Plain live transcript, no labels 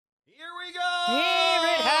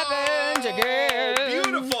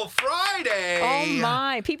Friday. Oh,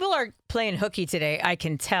 my. People are playing hooky today, I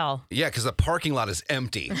can tell. Yeah, because the parking lot is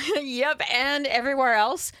empty. Yep, and everywhere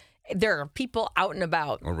else, there are people out and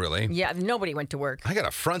about. Oh, really? Yeah, nobody went to work. I got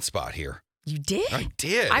a front spot here. You did? I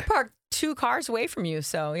did. I parked 2 cars away from you,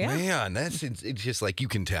 so yeah. Man, it's just like you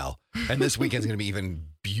can tell. And this weekend's going to be even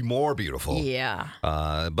more beautiful. Yeah.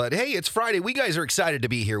 But hey, it's Friday. We guys are excited to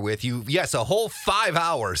be here with you. Yes, a whole 5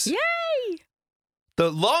 hours. Yay!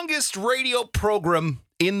 The longest radio program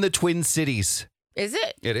in the Twin Cities. Is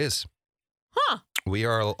it? It is. Huh. We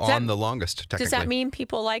are on the longest, technically. Does that mean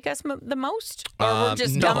people like us the most? Or we're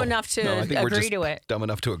just no. dumb enough to No, I think we're agree just to it? dumb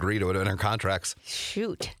enough to agree to it in our contracts.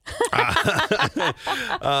 Shoot.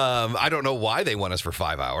 I don't know why they want us for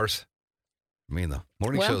 5 hours. I mean, the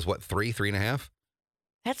morning show is what, 3.5?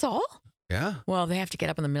 That's all? Yeah, Well, they have to get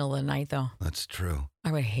up in the middle of the night, though. that's true.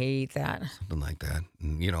 I would hate that. Something like that.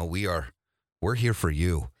 And, you know, we're here for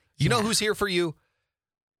you. You know who's here for you?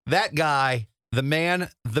 That guy, the man,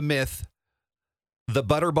 the myth, the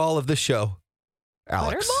butterball of the show,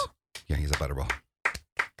 Alex. Butterball? Yeah, he's a butterball.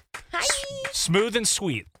 Hi. Smooth and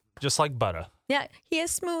sweet, just like butter. Yeah, he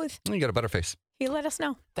is smooth. You got a butterface. He let us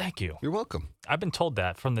know. Thank you. You're welcome. I've been told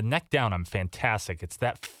that from the neck down, I'm fantastic. It's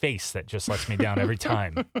that face that just lets me down every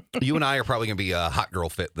time. You and I are probably going to be a hot girl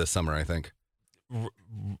fit this summer, I think. Do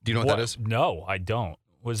you know what that is? No, I don't.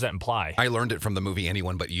 What does that imply? I learned it from the movie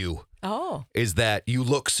Anyone But You. Oh. Is that you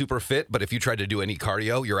look super fit, but if you try to do any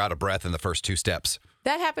cardio, you're out of breath in the first 2 steps.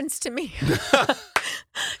 That happens to me.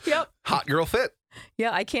 Yep. Hot girl fit.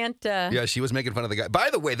 Yeah, I can't. Yeah, she was making fun of the guy. By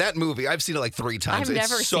the way, that movie, I've seen it like 3 times. I've It's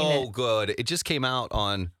never so seen it. good. It just came out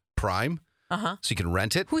on Prime, Uh-huh. so you can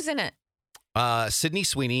rent it. Who's in it? Sydney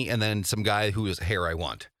Sweeney and then some guy whose hair I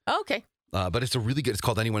want. Oh, okay. But it's a really good, it's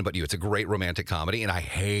called Anyone But You. It's a great romantic comedy, and I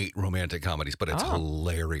hate romantic comedies, but it's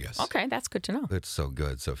hilarious. Okay, that's good to know. It's so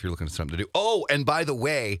good. So if you're looking for something to do. Oh, and by the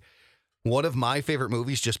way, one of my favorite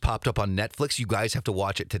movies just popped up on Netflix. You guys have to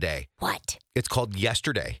watch it today. What? It's called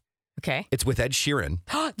Yesterday. Okay. It's with Ed Sheeran.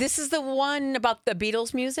 This is the one about the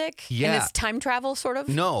Beatles music? Yeah. And it's time travel, sort of?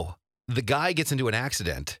 No, the guy gets into an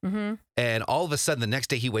accident, and all of a sudden, the next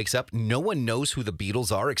day he wakes up, no one knows who the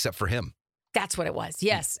Beatles are except for him. That's what it was.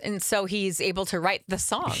 Yes. And so he's able to write the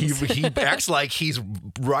songs. He acts like he's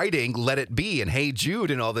writing Let It Be and Hey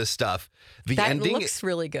Jude and all this stuff. The that ending looks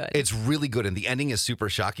really good. It's really good, and the ending is super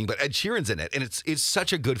shocking. But Ed Sheeran's in it, and it's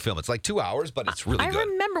such a good film. It's like 2 hours, but it's really I good.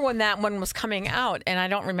 remember when that one was coming out, and I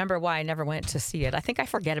don't remember why I never went to see it. I think I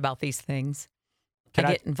forget about these things. I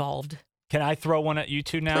get involved. Can I throw one at you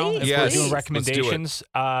two now? Please, If yes. we're doing Let's recommendations.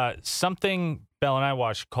 Something Belle and I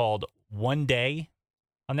watched called One Day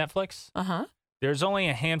on Netflix. Uh-huh. There's only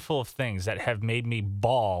a handful of things that have made me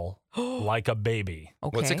bawl like a baby.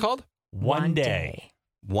 Okay. What's it called? One day.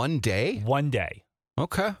 One Day? One Day.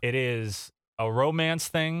 Okay. It is a romance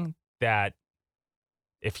thing that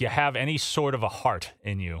if you have any sort of a heart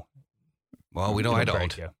in you, Well, we know I it'll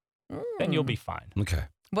break don't. you, then you'll be fine. Okay.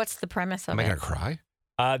 What's the premise of Am I it? going to cry?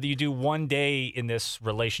 You do one day in this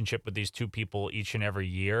relationship with these two people each and every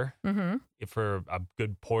year for a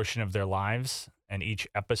good portion of their lives. And each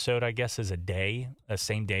episode, I guess, is a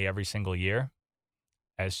same day every single year.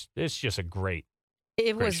 It's just a great.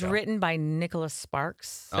 It was show. written by Nicholas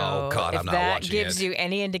Sparks. So Oh, God, if I'm not that watching gives it. you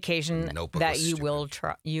any indication Notebook that was you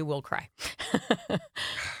stupid. will cry. It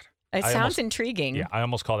I sounds almost- intriguing. Yeah, I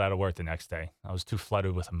almost called out of work the next day. I was too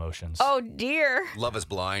flooded with emotions. Oh dear. Love is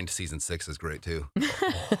Blind, season 6 is great too.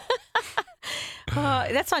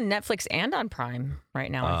 That's on Netflix and on Prime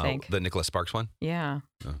right now, I think. The Nicholas Sparks one? Yeah.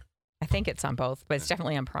 Oh. I think it's on both, but it's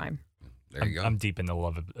definitely on Prime. There you go. I'm deep into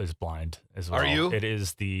Love is Blind as well. Are you? It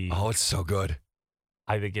is Oh, it's so good.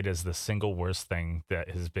 I think it is the single worst thing that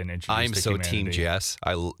has been introduced I'm to so team humanity. Jess.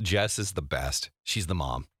 Jess is the best. She's the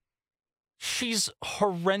mom. She's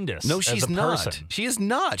horrendous. No, as she's a not. person. She is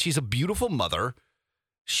not. She's a beautiful mother.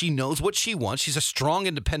 She knows what she wants. She's a strong,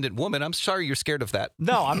 independent woman. I'm sorry you're scared of that.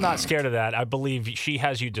 No, I'm not scared of that. I believe she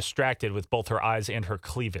has you distracted with both her eyes and her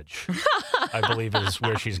cleavage. I believe is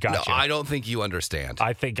where she's got No, you. I don't think you understand.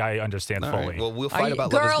 I think I understand All fully. right. Well, we'll Are fight you-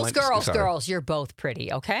 about Love is girls, Blind. Sorry. girls. You're both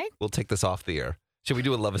pretty, okay? We'll take this off the air. Should we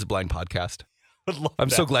do a Love is Blind podcast? Would love I'm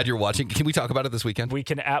that. so glad you're watching. Can we talk about it this weekend? We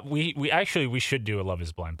can. We should do a Love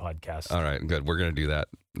Is Blind podcast. All right, good. We're going to do that.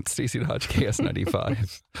 Stacey Dodge,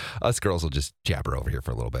 KS95. Us girls will just jabber over here for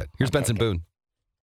a little bit. Here's Benson Boone.